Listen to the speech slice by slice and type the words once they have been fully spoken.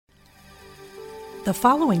The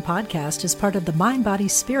following podcast is part of the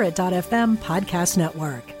MindBodySpirit.fm podcast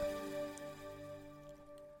network.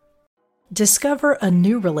 Discover a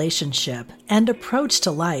new relationship and approach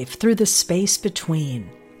to life through the space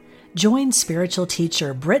between. Join spiritual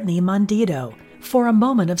teacher Brittany Mondito for a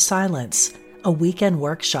moment of silence, a weekend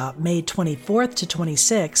workshop May 24th to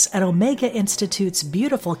 26th at Omega Institute's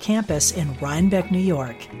beautiful campus in Rhinebeck, New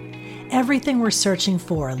York. Everything we're searching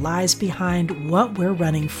for lies behind what we're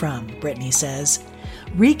running from, Brittany says.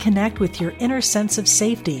 Reconnect with your inner sense of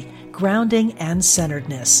safety, grounding, and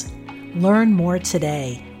centeredness. Learn more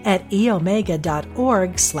today at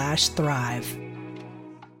eomega.org/thrive.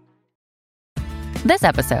 This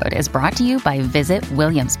episode is brought to you by Visit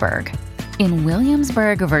Williamsburg. In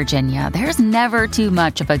Williamsburg, Virginia, there's never too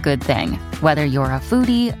much of a good thing. Whether you're a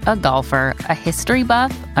foodie, a golfer, a history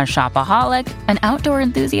buff, a shopaholic, an outdoor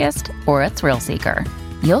enthusiast, or a thrill seeker,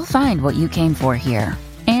 you'll find what you came for here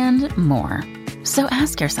and more. So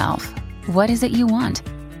ask yourself, what is it you want?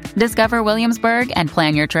 Discover Williamsburg and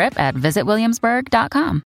plan your trip at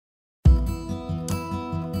visitwilliamsburg.com.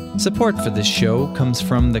 Support for this show comes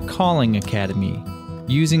from the Calling Academy,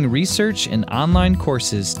 using research and online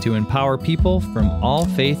courses to empower people from all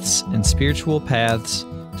faiths and spiritual paths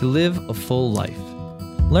to live a full life.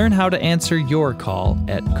 Learn how to answer your call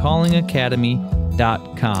at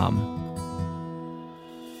callingacademy.com.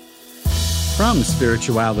 From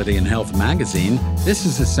Spirituality and Health magazine, this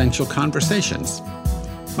is Essential Conversations.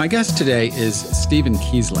 My guest today is Stephen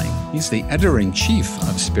Kiesling. He's the editor-in-chief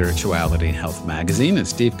of Spirituality and Health magazine, and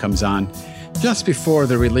Steve comes on just before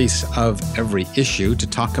the release of every issue to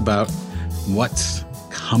talk about what's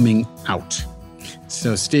coming out.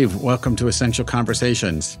 So, Steve, welcome to Essential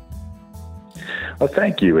Conversations. Well,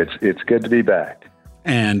 thank you. It's good to be back.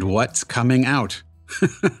 And what's coming out?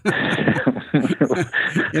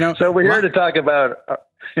 So we're here to talk about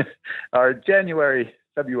our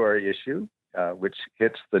February issue, which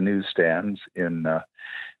hits the newsstands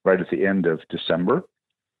right at the end of December.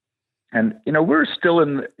 And, we're still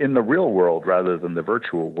in the real world rather than the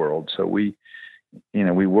virtual world. So we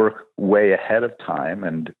work way ahead of time,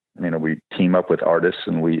 and, we team up with artists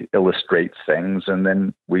and we illustrate things, and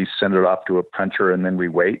then we send it off to a printer, and then we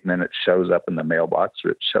wait, and then it shows up in the mailbox,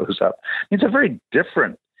 or it shows up. It's a very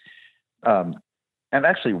different and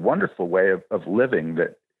actually wonderful way of living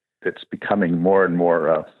that's becoming more and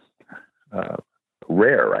more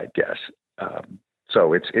rare, I guess.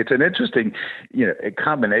 So it's an interesting, a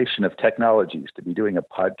combination of technologies to be doing a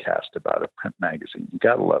podcast about a print magazine. You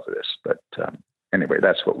got to love this. But anyway,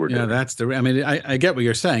 that's what we're doing. Yeah, I get what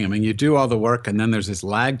you're saying. I mean, you do all the work, and then there's this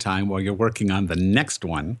lag time while you're working on the next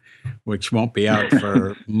one, which won't be out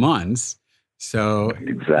for months. So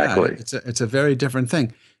exactly, yeah, it's a very different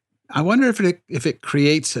thing. I wonder if it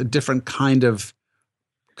creates a different kind of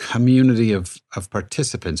community of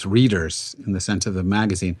participants, readers, in the sense of the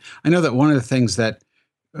magazine. I know that one of the things that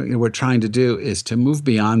we're trying to do is to move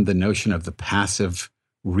beyond the notion of the passive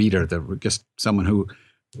reader, just someone who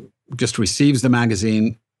just receives the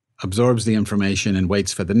magazine, absorbs the information, and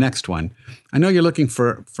waits for the next one. I know you're looking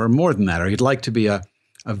for more than that, or you'd like to be a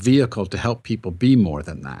vehicle to help people be more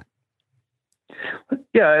than that.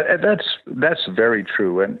 Yeah, that's very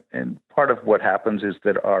true. And part of what happens is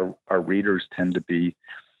that our readers tend to be,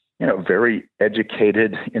 very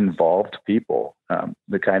educated, involved people,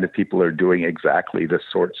 the kind of people who are doing exactly the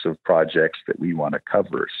sorts of projects that we want to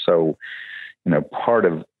cover. So, part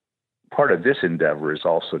of this endeavor is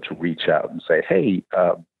also to reach out and say, hey,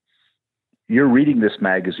 you're reading this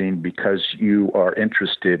magazine because you are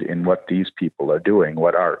interested in what these people are doing,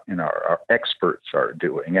 what our experts are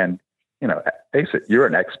doing. And, face it, you're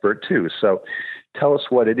an expert too. So tell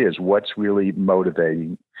us what it is. What's really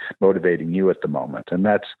motivating you at the moment? And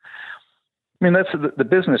that's the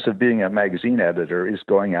business of being a magazine editor, is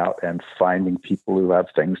going out and finding people who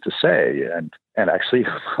have things to say. And actually,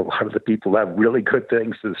 a lot of the people who have really good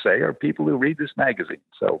things to say are people who read this magazine.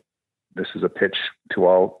 So this is a pitch to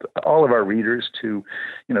all of our readers to,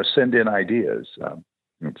 send in ideas.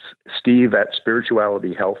 It's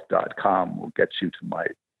steve@spiritualityhealth.com will get you to my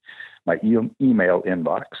email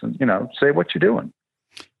inbox, and, say what you're doing.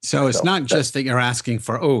 So it's not just that you're asking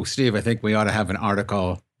for, oh, Steve, I think we ought to have an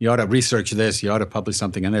article. You ought to research this. You ought to publish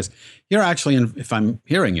something on this. You're actually, if I'm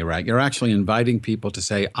hearing you right, you're actually inviting people to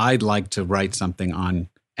say, I'd like to write something on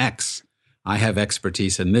X. I have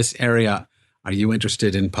expertise in this area. Are you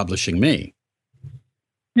interested in publishing me?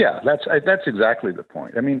 Yeah, that's exactly the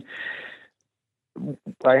point. I mean,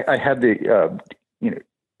 I had the,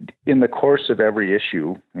 in the course of every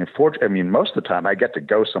issue, most of the time I get to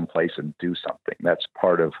go someplace and do something. That's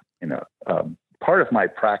part of, part of my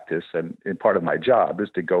practice and part of my job is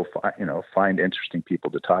to go find interesting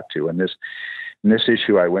people to talk to. And in this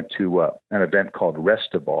issue, I went to an event called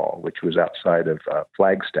Restival, which was outside of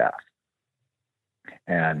Flagstaff.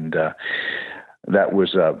 And that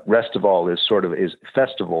was Restival is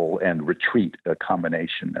festival and retreat, a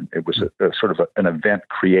combination. And it was a sort of an event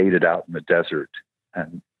created out in the desert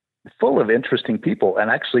and full of interesting people. And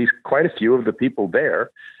actually quite a few of the people there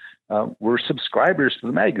were subscribers to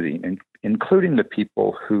the magazine, including the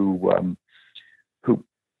people who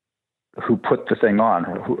put the thing on,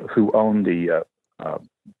 who owned the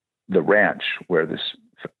ranch where this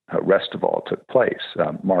Restival took place,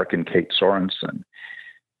 Mark and Kate Sorensen.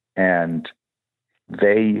 And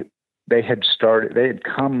they had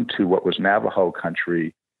come to what was Navajo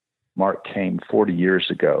country. Mark came 40 years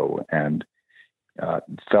ago and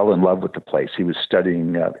fell in love with the place. He was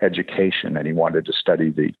studying education, and he wanted to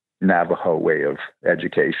study the Navajo way of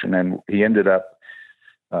education. And he ended up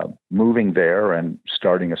moving there and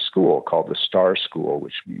starting a school called the Star School,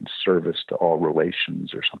 which means service to all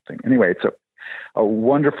relations or something. Anyway, it's a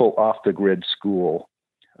wonderful off-the-grid school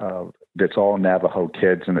that's all Navajo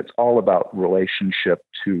kids, and it's all about relationship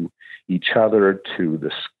to each other, to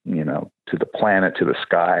the planet, to the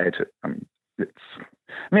sky.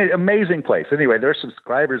 Amazing place. Anyway, they're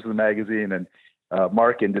subscribers of the magazine, and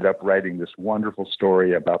Mark ended up writing this wonderful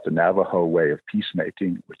story about the Navajo way of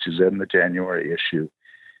peacemaking, which is in the January issue.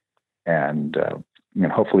 And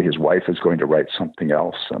hopefully his wife is going to write something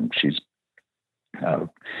else.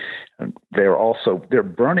 They're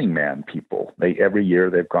Burning Man people. Every year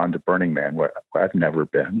they've gone to Burning Man, where I've never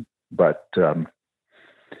been, but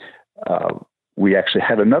we actually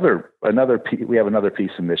had another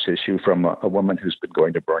piece in this issue from a woman who's been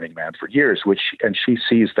going to Burning Man for years, and she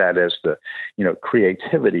sees that as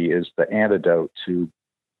creativity is the antidote to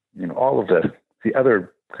all of the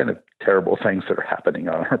other kind of terrible things that are happening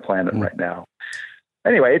on our planet right now.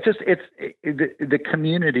 Anyway, the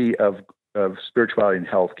community of spirituality and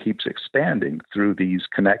health keeps expanding through these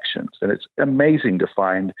connections, and it's amazing to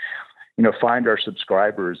find our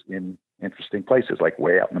subscribers in interesting places, like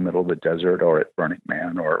way out in the middle of the desert, or at Burning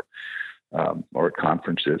Man, or at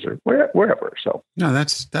conferences, or wherever. So no,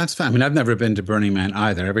 that's fine. I mean, I've never been to Burning Man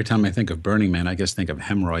either. Every time I think of Burning Man, I just think of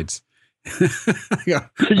hemorrhoids. That's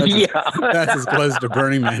as close to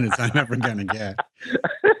Burning Man as I'm ever going to get.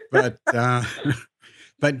 But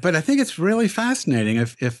I think it's really fascinating.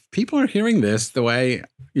 If people are hearing this the way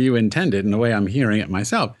you intended and the way I'm hearing it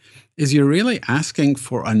myself, is you're really asking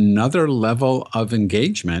for another level of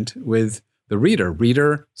engagement with the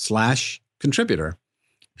reader/contributor.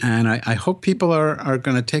 And I hope people are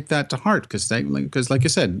going to take that to heart, because like you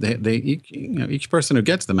said, they each person who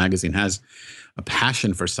gets the magazine has a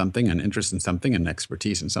passion for something, an interest in something, an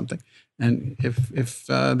expertise in something. And if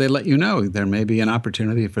they let you know, there may be an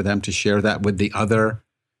opportunity for them to share that with the other.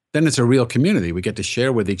 Then it's a real community. We get to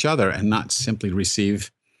share with each other and not simply receive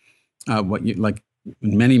what you like.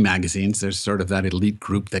 In many magazines, there's sort of that elite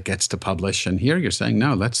group that gets to publish, and here you're saying,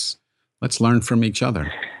 no, let's learn from each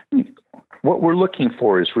other. What we're looking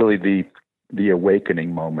for is really the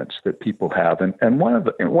awakening moments that people have, and one of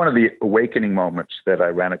the awakening moments that I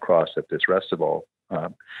ran across at this Restival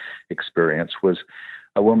experience was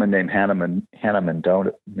a woman named Hannah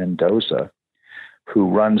Mendoza, who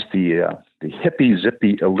runs the Hippie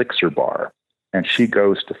Zippy Elixir Bar, and she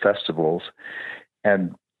goes to festivals,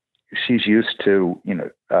 and she's used to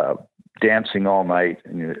dancing all night,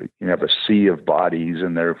 and you have a sea of bodies,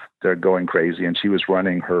 and they're going crazy. And she was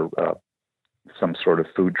running her some sort of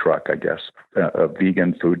food truck, I guess, a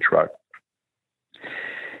vegan food truck,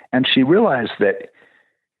 and she realized that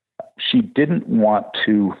she didn't want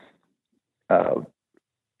to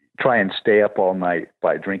try and stay up all night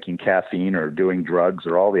by drinking caffeine or doing drugs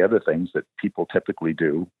or all the other things that people typically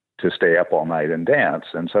do to stay up all night and dance.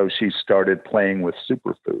 And so she started playing with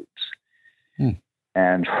superfoods.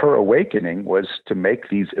 And her awakening was to make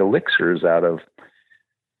these elixirs out of,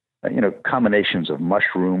 combinations of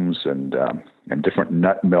mushrooms and different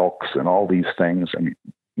nut milks and all these things. I mean,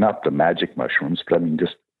 not the magic mushrooms, but I mean,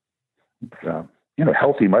 just,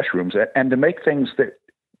 healthy mushrooms, and to make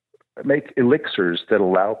make elixirs that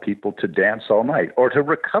allow people to dance all night or to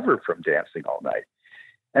recover from dancing all night.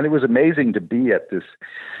 And it was amazing to be at this,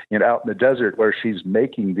 out in the desert where she's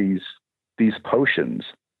making these potions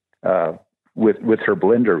with her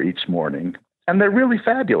blender each morning, and they're really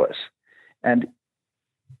fabulous. And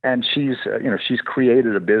she's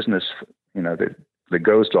created a business, that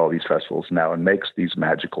goes to all these festivals now and makes these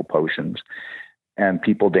magical potions, and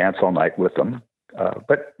people dance all night with them.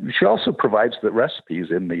 But she also provides the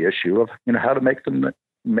recipes in the issue of, how to make them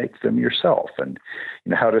make them yourself, and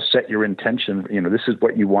how to set your intention. This is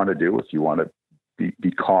what you want to do. If you want to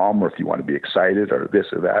be calm, or if you want to be excited, or this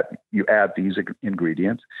or that, you add these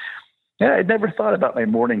ingredients. Yeah, I'd never thought about my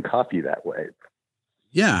morning coffee that way.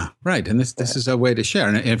 Yeah, right. And this is a way to share.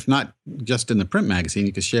 And if not just in the print magazine,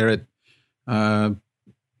 you could share it online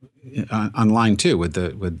too with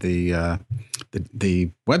the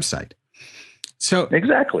website. So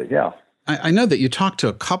exactly, yeah. I know that you talked to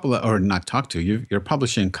a couple of, or not talked to, you're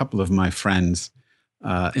publishing a couple of my friends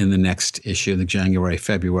in the next issue, the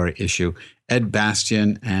January-February issue, Ed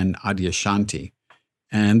Bastian and Adyashanti.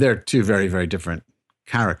 And they're two very, very different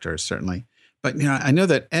characters, certainly. But I know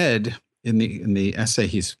that Ed, in the essay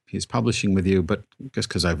he's publishing with you, but just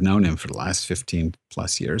because I've known him for the last 15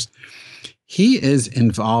 plus years, he is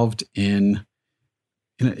involved in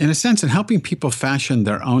a sense in helping people fashion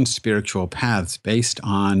their own spiritual paths based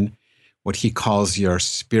on what he calls your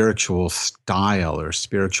spiritual style or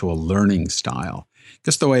spiritual learning style.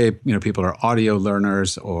 Just the way people are audio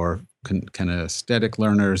learners or kinesthetic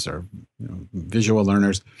learners or visual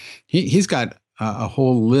learners. He's got a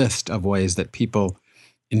whole list of ways that people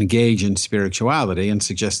engage in spirituality, and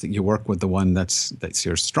suggests that you work with the one that's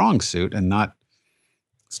your strong suit and not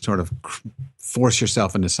sort of force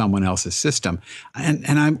yourself into someone else's system.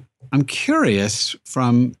 And I'm curious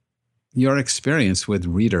from your experience with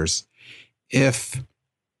readers if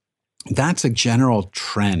that's a general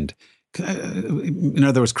trend. In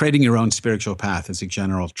other words, creating your own spiritual path is a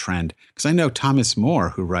general trend. Because I know Thomas More,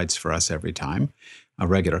 who writes for us every time, a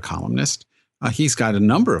regular columnist, he's got a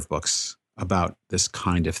number of books about this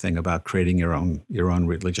kind of thing, about creating your own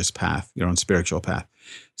religious path, your own spiritual path.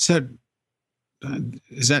 So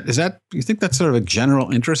is that you think that's sort of a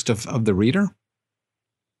general interest of the reader?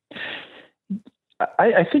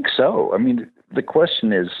 I think so. I mean, the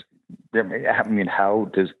question is, how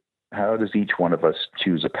does each one of us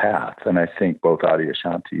choose a path? And I think both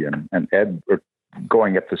Adyashanti and Ed are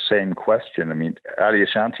going at the same question. I mean,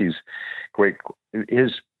 Adyashanti's great,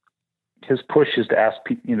 his push is to ask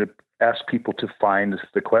people to find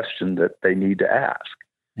the question that they need to ask.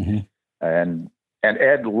 Mm-hmm. And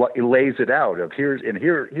Ed lays it out of here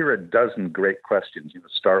are a dozen great questions.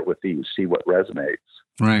 Start with these, see what resonates.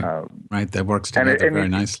 Right, right. That works together very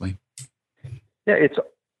nicely. Yeah,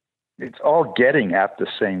 it's all getting at the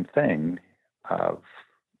same thing. I've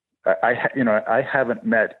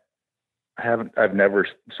never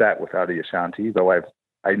sat with Adyashanti, though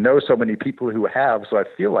I know so many people who have, so I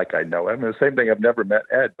feel like I know him. And the same thing, I've never met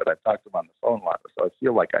Ed, but I've talked to him on the phone a lot, so I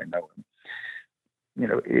feel like I know him.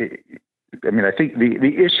 I think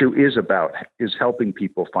the issue is helping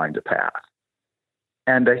people find a path.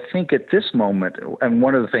 And I think at this moment, and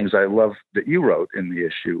one of the things I love that you wrote in the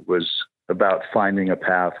issue was about finding a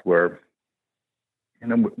path where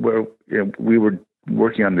we were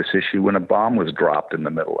working on this issue when a bomb was dropped in the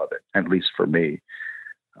middle of it, at least for me,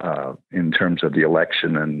 in terms of the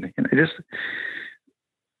election, and just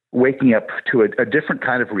waking up to a different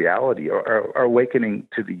kind of reality, or awakening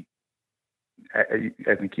to the. I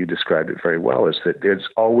think you described it very well. Is that there's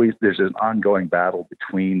an ongoing battle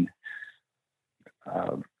between,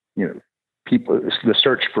 people, the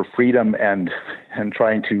search for freedom and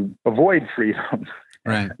trying to avoid freedom.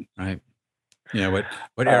 Right. Yeah, what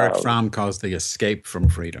Eric Fromm calls the escape from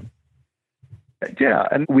freedom. Yeah,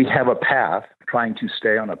 and we have a path, trying to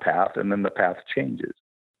stay on a path, and then the path changes.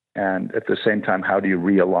 And at the same time, how do you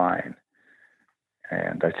realign?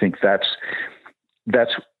 And I think that's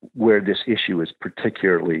where this issue is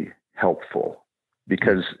particularly helpful,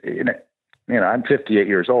 because I'm 58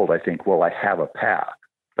 years old. I think, well, I have a path,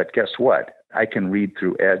 but guess what? I can read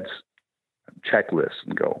through Ed's checklist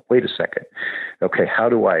and go, wait a second, okay, how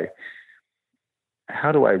do I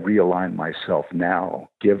realign myself now,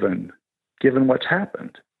 given what's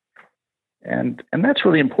happened? And that's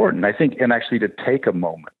really important, I think, and actually to take a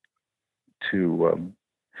moment to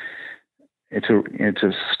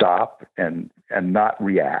stop and not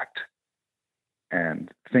react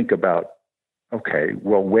and think about, okay,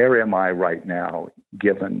 well, where am I right now,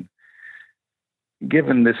 given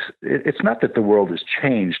this? It's not that the world has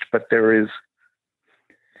changed, but there is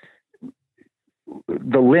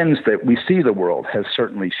the lens that we see the world has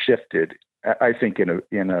certainly shifted, I think,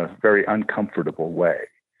 in a very uncomfortable way.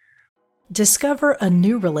 Discover a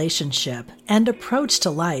new relationship and approach to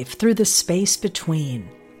life through the space between.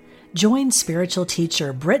 Join spiritual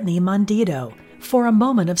teacher Brittany Mondito for a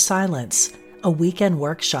moment of silence, a weekend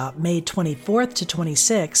workshop May 24th to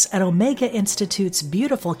 26th at Omega Institute's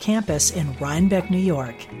beautiful campus in Rhinebeck, New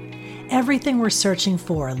York. Everything we're searching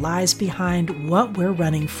for lies behind what we're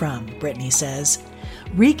running from, Brittany says.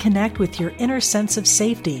 Reconnect with your inner sense of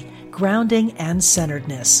safety, grounding and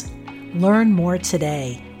centeredness. Learn more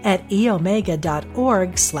today at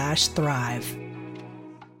eomega.org/thrive.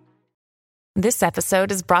 This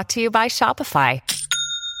episode is brought to you by Shopify.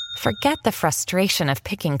 Forget the frustration of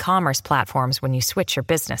picking commerce platforms when you switch your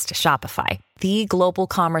business to Shopify, the global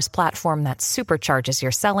commerce platform that supercharges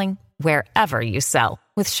your selling wherever you sell.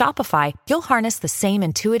 With Shopify, you'll harness the same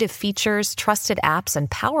intuitive features, trusted apps,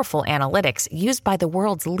 and powerful analytics used by the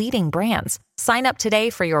world's leading brands. Sign up today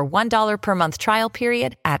for your $1 per month trial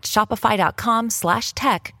period at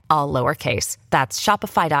shopify.com/tech, all lowercase. That's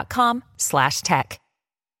shopify.com/tech.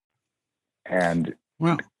 And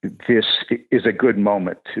this is a good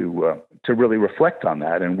moment to really reflect on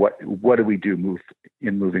that and what do we do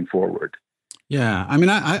moving forward. Yeah, I mean,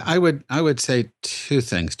 I would say two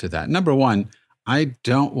things to that. Number one, I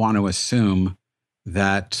don't want to assume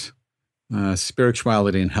that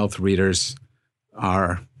spirituality and health readers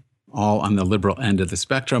are all on the liberal end of the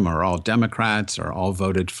spectrum, or all Democrats, or all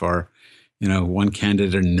voted for, one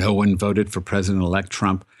candidate, or no one voted for President-elect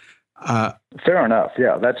Trump. Fair enough.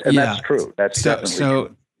 Yeah, that's true. That's definitely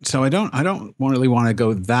true. So I don't really want to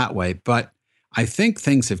go that way, but I think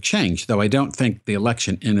things have changed, though I don't think the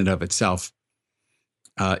election in and of itself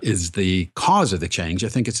is the cause of the change. I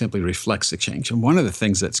think it simply reflects the change. And one of the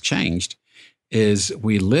things that's changed is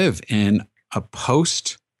we live in a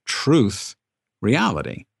post-truth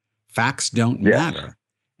reality. Facts don't matter.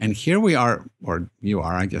 And here we are, or you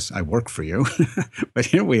are, I guess I work for you, but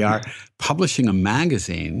here we are publishing a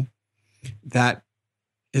magazine that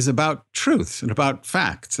is about truth and about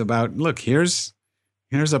facts, about, look, here's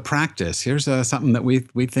a practice, here's something that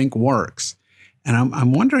we think works. And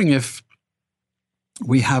I'm wondering if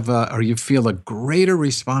we have or you feel a greater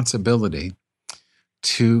responsibility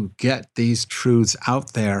to get these truths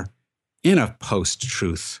out there in a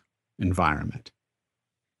post-truth environment.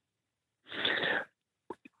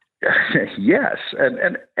 Yes.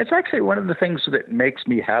 And it's actually one of the things that makes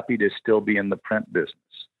me happy to still be in the print business,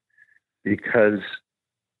 because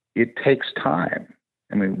it takes time.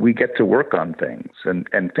 I mean, we get to work on things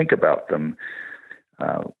and think about them.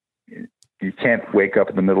 You can't wake up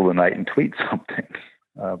in the middle of the night and tweet something.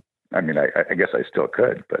 I mean, I guess I still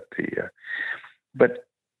could, but but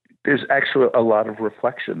there's actually a lot of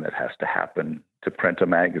reflection that has to happen to print a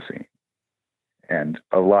magazine, and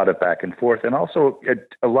a lot of back and forth, and also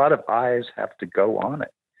a lot of eyes have to go on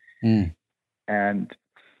it. And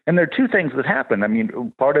there are two things that happen. I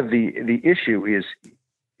mean, part of the issue is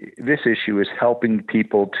helping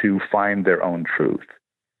people to find their own truth.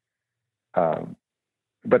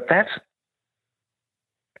 But that's,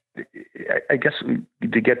 I guess,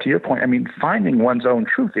 to get to your point, I mean, finding one's own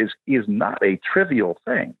truth is not a trivial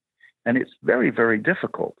thing, and it's very, very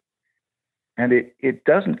difficult. And it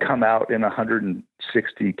doesn't come out in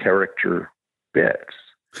 160 character bits.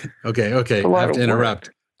 Okay. I have to interrupt.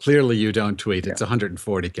 Clearly you don't tweet. It's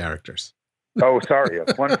 140 characters. Oh, sorry.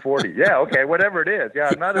 140. Yeah. Okay. Whatever it is. Yeah.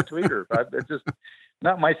 I'm not a tweeter. It's just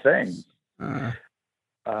not my thing.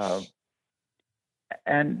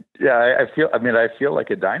 And yeah, I feel like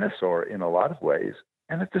a dinosaur in a lot of ways.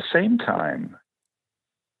 And at the same time,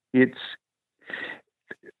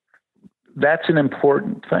 that's an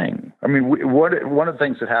important thing. I mean, one of the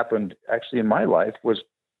things that happened actually in my life was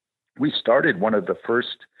we started one of the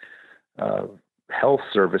first health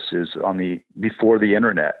services before the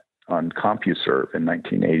internet on CompuServe in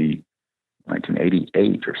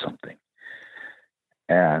 1988 or something.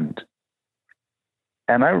 And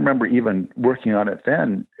I remember even working on it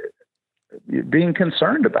then, being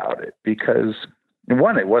concerned about it, because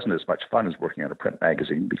one, it wasn't as much fun as working on a print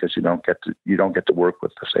magazine, because you don't get to work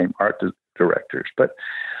with the same art directors, but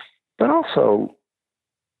also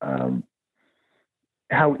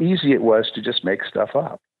how easy it was to just make stuff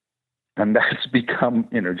up, and that's become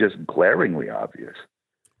just glaringly obvious.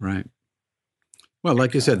 Right. Well,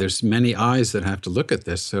 like you said, there's many eyes that have to look at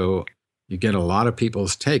this, so you get a lot of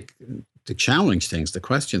people's take to challenge things, to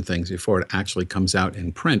question things before it actually comes out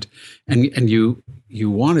in print, and you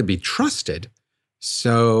want to be trusted.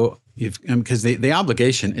 So, because the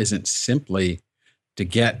obligation isn't simply to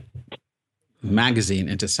get magazine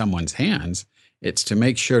into someone's hands, it's to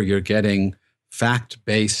make sure you're getting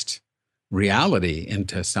fact-based reality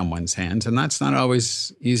into someone's hands, and that's not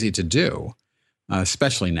always easy to do,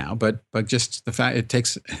 especially now. But just the fact it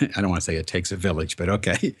takes, I don't want to say it takes a village, but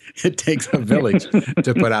okay, it takes a village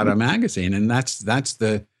to put out a magazine, and that's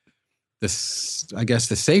the I guess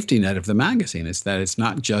the safety net of the magazine is that it's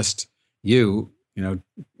not just you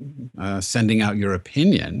sending out your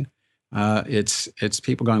opinion. It's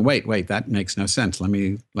people going, wait, that makes no sense.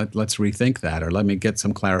 Let's rethink that, or let me get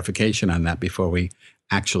some clarification on that before we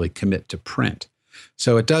actually commit to print.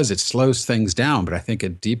 So it slows things down, but I think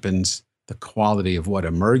it deepens the quality of what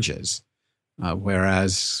emerges.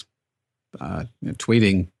 Whereas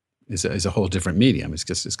tweeting is a whole different medium.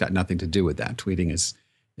 It's got nothing to do with that. Tweeting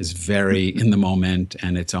is very in the moment,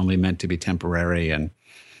 and it's only meant to be temporary. And,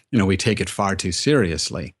 we take it far too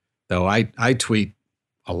seriously. Though I tweet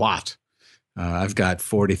a lot. I've got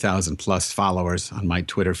 40,000 plus followers on my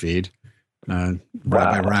Twitter feed.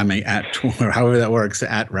 Rabbi Rami or however that works,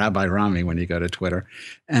 at Rabbi Rami when you go to Twitter.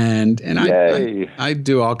 And I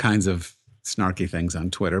do all kinds of snarky things on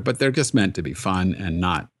Twitter, but they're just meant to be fun and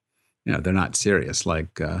not, they're not serious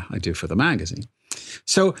like I do for the magazine.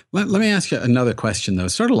 So let me ask you another question, though,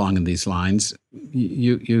 sort of along in these lines.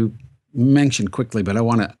 You mentioned quickly, but I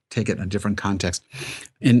want to take it in a different context.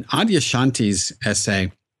 In Adyashanti's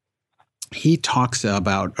essay, he talks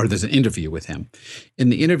about, or there's an interview with him. In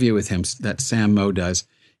the interview with him that Sam Moe does,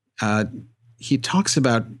 he talks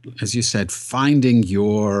about, as you said, finding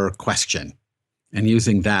your question and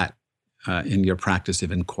using that in your practice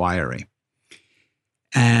of inquiry.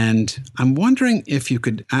 And I'm wondering if you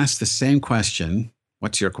could ask the same question,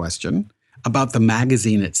 what's your question, about the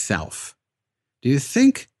magazine itself. Do you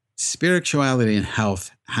think Spirituality and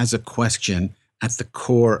Health has a question at the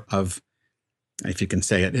core of, if you can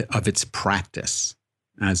say it, of its practice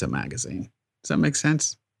as a magazine? Does that make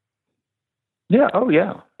sense? Yeah. Oh,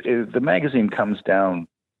 yeah. The magazine comes down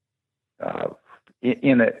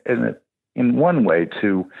in one way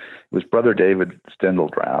to, it was Brother David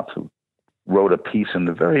Steindl-Rath who wrote a piece in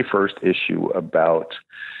the very first issue about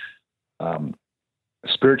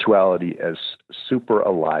spirituality as super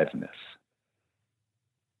aliveness.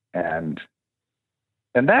 And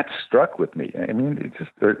that struck with me. I mean,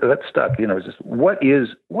 that stuck. It's just what is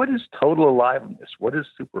total aliveness? What is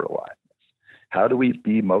super aliveness? How do we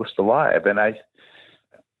be most alive? And I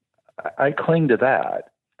cling to that.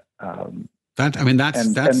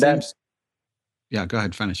 Yeah, go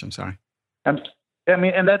ahead, finish. I'm sorry. And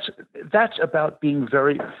that's about being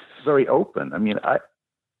very, very open. I mean,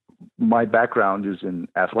 my background is in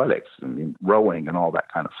athletics, rowing and all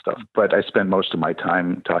that kind of stuff. But I spend most of my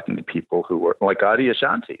time talking to people who are like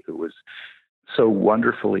Adyashanti, who was so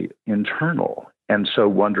wonderfully internal and so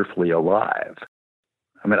wonderfully alive.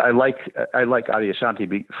 I mean, I like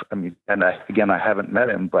Adyashanti. I haven't met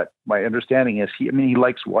him, but my understanding is he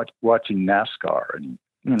likes watching NASCAR, and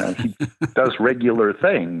he does regular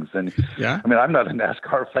things. And yeah, I'm not a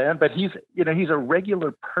NASCAR fan, but he's a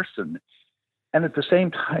regular person. And at the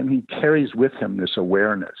same time, he carries with him this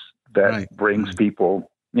awareness that brings people,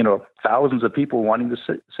 thousands of people wanting to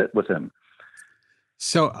sit with him.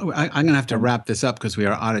 So I'm going to have to wrap this up because we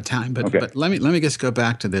are out of time. But let me just go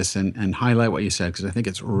back to this and highlight what you said, because I think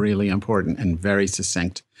it's really important and very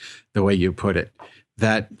succinct the way you put it.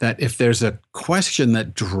 That if there's a question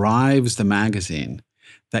that drives the magazine,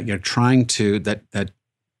 that you're trying to that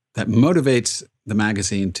motivates the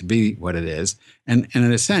magazine to be what it is, and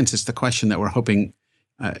in a sense, it's the question that we're hoping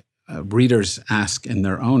readers ask in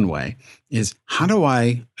their own way: is how do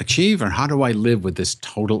I achieve, or how do I live with this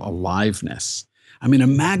total aliveness? I mean, a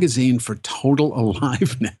magazine for total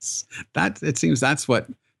aliveness. That, it seems, that's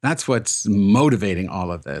what's motivating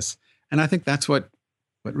all of this, and I think that's what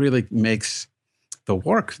really makes the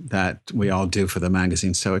work that we all do for the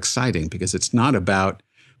magazine so exciting, because it's not about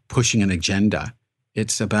pushing an agenda.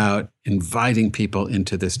 It's about inviting people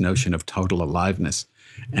into this notion of total aliveness.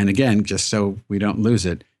 And again, just so we don't lose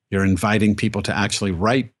it, you're inviting people to actually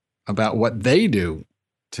write about what they do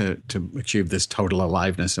to achieve this total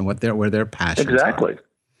aliveness and where their passions exactly. are.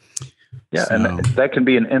 Yeah, so, and that can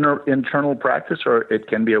be an internal practice, or it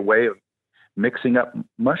can be a way of mixing up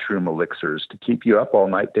mushroom elixirs to keep you up all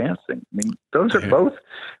night dancing. I mean, those are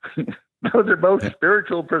both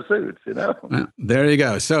spiritual pursuits, Well, there you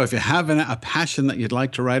go. So if you have a passion that you'd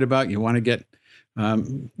like to write about, you want to get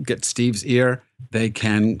Steve's ear, they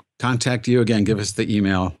can contact you. Again, give us the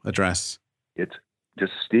email address. It's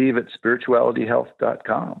just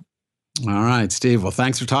steve@spiritualityhealth.com. All right, Steve. Well,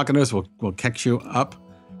 thanks for talking to us. We'll catch you up.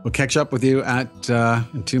 We'll catch up with you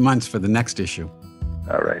in 2 months for the next issue.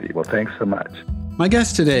 All righty. Well, thanks so much. My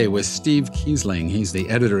guest today was Steve Kiesling. He's the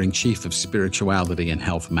editor-in-chief of Spirituality and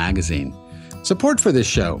Health magazine. Support for this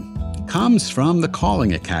show comes from the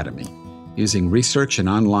Calling Academy, using research and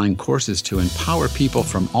online courses to empower people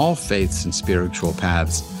from all faiths and spiritual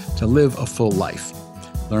paths to live a full life.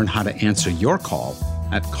 Learn how to answer your call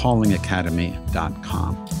at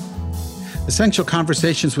callingacademy.com. Essential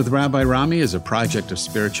Conversations with Rabbi Rami is a project of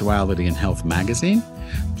Spirituality and Health magazine.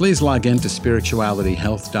 Please log in to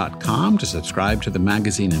spiritualityhealth.com to subscribe to the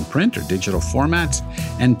magazine in print or digital formats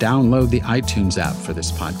and download the iTunes app for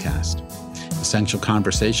this podcast. Essential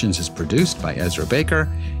Conversations is produced by Ezra Baker,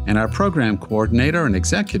 and our program coordinator and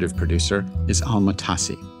executive producer is Alma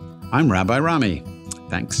Tassi. I'm Rabbi Rami.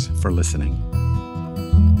 Thanks for listening.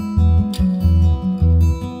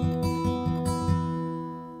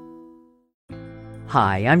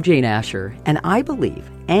 Hi, I'm Jane Asher, and I believe,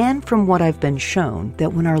 and from what I've been shown,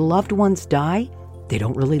 that when our loved ones die, they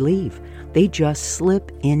don't really leave. They just slip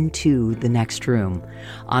into the next room.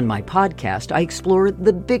 On my podcast, I explore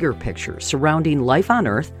the bigger picture surrounding life on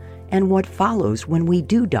Earth and what follows when we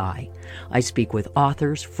do die. I speak with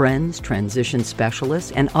authors, friends, transition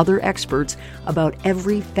specialists, and other experts about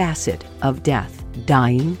every facet of death,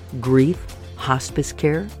 dying, grief, hospice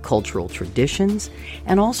care, cultural traditions,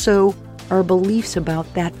 and also our beliefs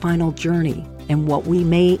about that final journey and what we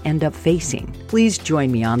may end up facing. Please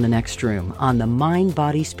join me on The Next Room on the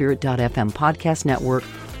MindBodySpirit.fm podcast network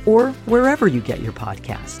or wherever you get your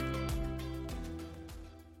podcasts.